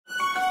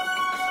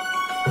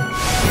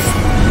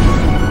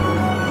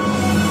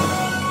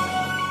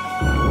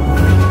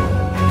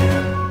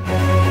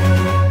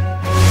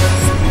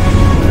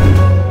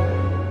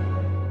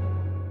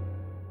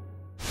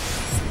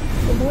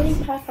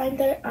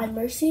Pathfinder. I'm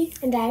Mercy.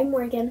 And I'm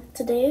Morgan.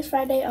 Today is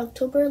Friday,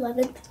 October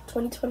 11th,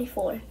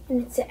 2024.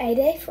 And it's an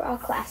A-Day for all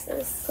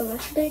classes. For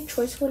lunch today,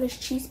 choice one is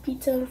cheese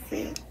pizza and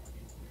fruit.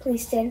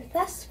 Please stand with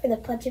us for the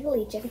Pledge of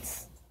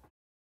Allegiance.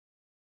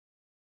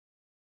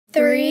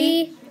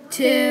 3,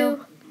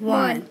 2,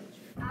 1.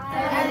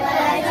 I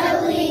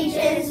pledge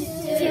allegiance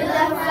to the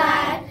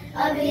flag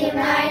of the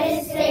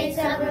United States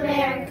of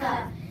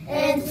America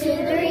and to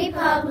the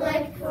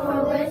republic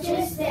for which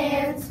it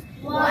stands,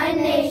 one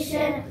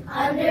nation,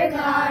 under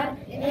God,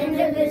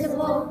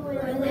 indivisible,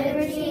 with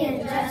liberty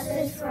and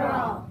justice for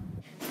all.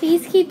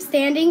 Please keep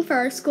standing for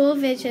our school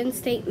vision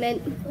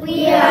statement.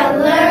 We are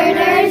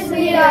learners,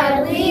 we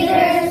are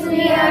leaders,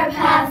 we are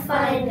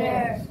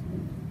pathfinders.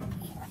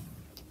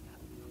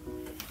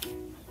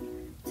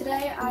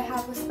 Today I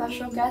have a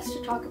special guest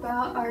to talk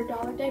about our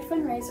Dollar Day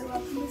fundraiser.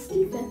 Welcome, Ms.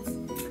 Stevens.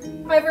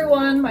 Hi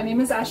everyone, my name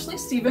is Ashley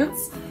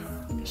Stevens.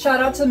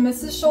 Shout out to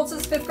Mrs.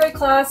 Schultz's 5th grade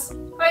class.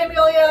 Hi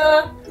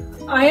Amelia!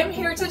 I am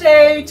here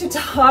today to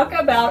talk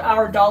about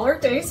our Dollar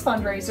Days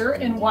fundraiser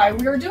and why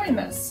we are doing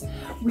this.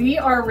 We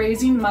are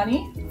raising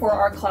money for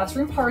our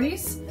classroom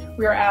parties.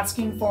 We are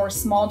asking for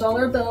small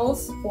dollar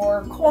bills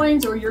or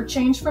coins or your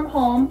change from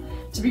home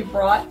to be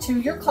brought to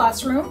your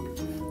classroom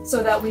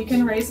so that we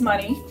can raise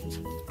money,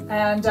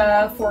 and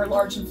for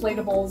large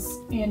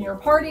inflatables in your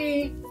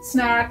party,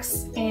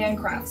 snacks, and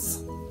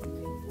crafts.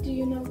 Do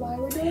you know why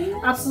we're doing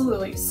this?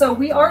 Absolutely. So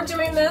we are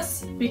doing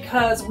this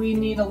because we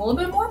need a little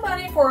bit more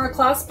money for our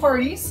class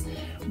parties.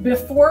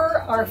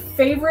 Before, our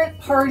favorite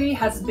party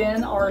has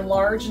been our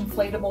large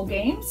inflatable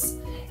games,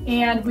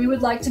 and we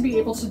would like to be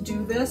able to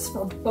do this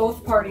for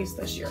both parties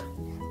this year.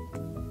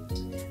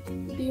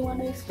 Do you want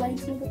to explain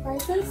some of the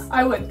prices?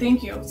 I would,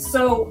 thank you.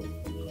 So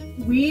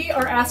we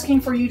are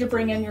asking for you to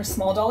bring in your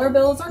small dollar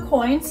bills or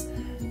coins.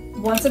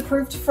 Once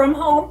approved from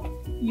home,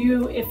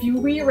 if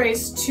you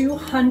raise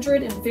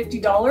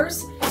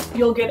 $250,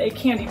 you'll get a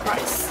candy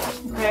prize,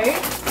 okay?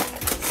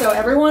 So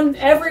everyone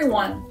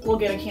will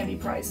get a candy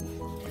prize.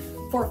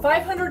 For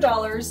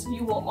 $500,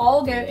 you will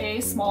all get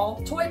a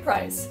small toy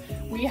prize.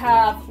 We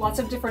have lots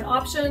of different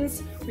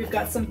options. We've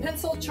got some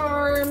pencil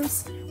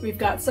charms, we've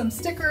got some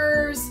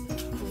stickers,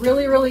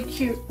 really, really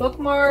cute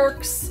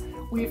bookmarks,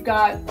 we've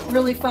got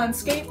really fun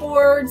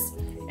skateboards,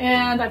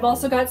 and I've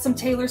also got some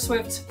Taylor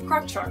Swift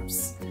croc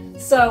charms.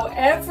 So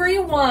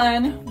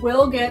everyone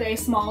will get a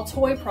small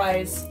toy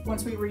prize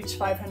once we reach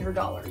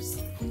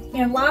 $500.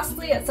 And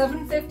lastly, at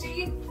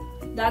 $750,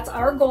 that's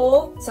our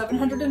goal,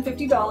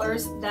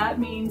 $750. That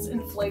means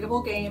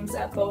inflatable games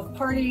at both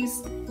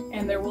parties,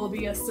 and there will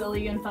be a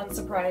silly and fun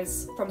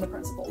surprise from the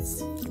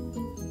principals.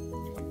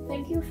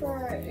 Thank you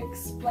for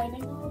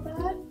explaining all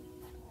that.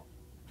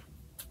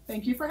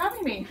 Thank you for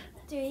having me.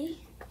 3.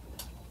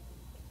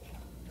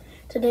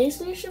 Today's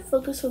leadership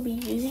focus will be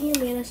using your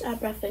manners at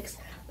breakfast.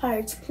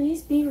 Pirates,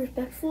 please be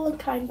respectful and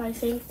kind by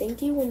saying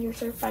thank you when you're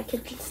served by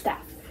kitchen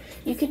staff.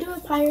 You can do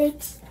it,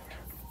 Pirates.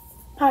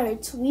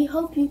 Pirates, we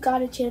hope you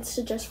got a chance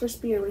to dress for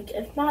Spirit Week.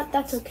 If not,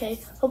 that's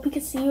okay. Hope we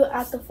can see you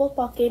at the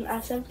football game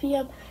at 7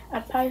 p.m.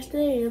 at Pirate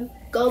Stadium.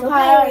 Go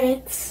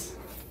Pirates!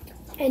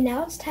 And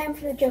now it's time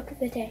for the joke of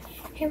the day.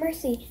 Hey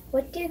Mercy,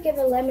 what do you give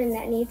a lemon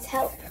that needs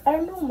help? I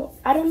don't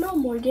know,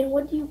 Morgan.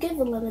 What do you give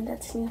a lemon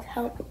that needs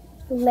help?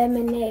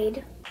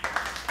 Lemonade.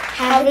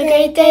 Have a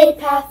great day,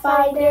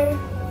 Pathfinder!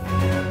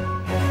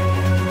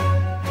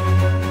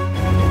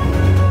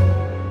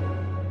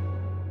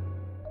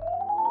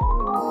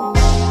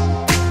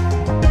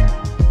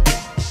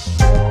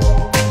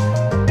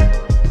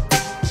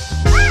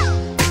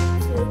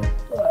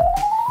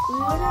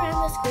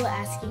 School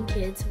asking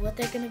kids what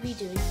they're going to be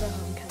doing for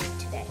homecoming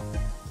today.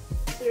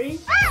 3,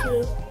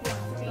 2,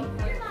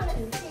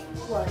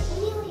 1.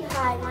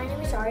 Hi, my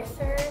name is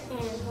Arthur,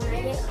 and when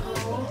I get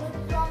home,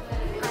 I'm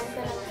going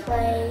to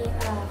play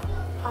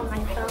on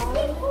my phone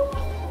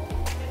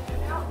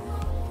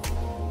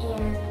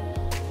and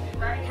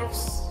have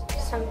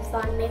some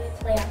fun, maybe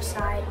play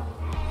outside.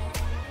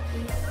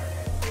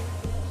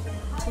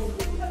 2,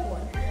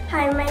 1.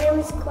 Hi, my name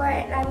is Court,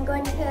 and I'm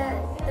going to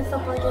the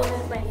football game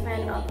with my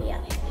friend Olivia.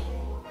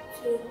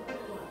 2, 1.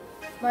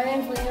 My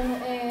name's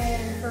Liam,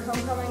 and for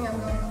homecoming, I'm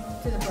going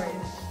to the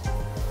parade.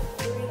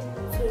 3,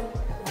 2,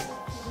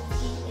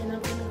 1. And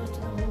I'm going to go to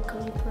the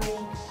homecoming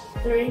parade.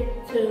 3,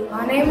 2, 1.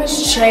 My name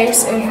is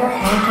Chase, and for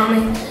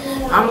homecoming,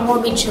 I'm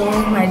going to be chilling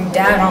with my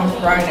dad on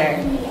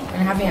Friday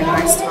and having a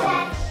nice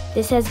time.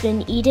 This has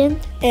been Eden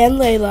And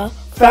Layla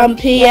from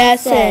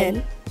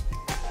PSN.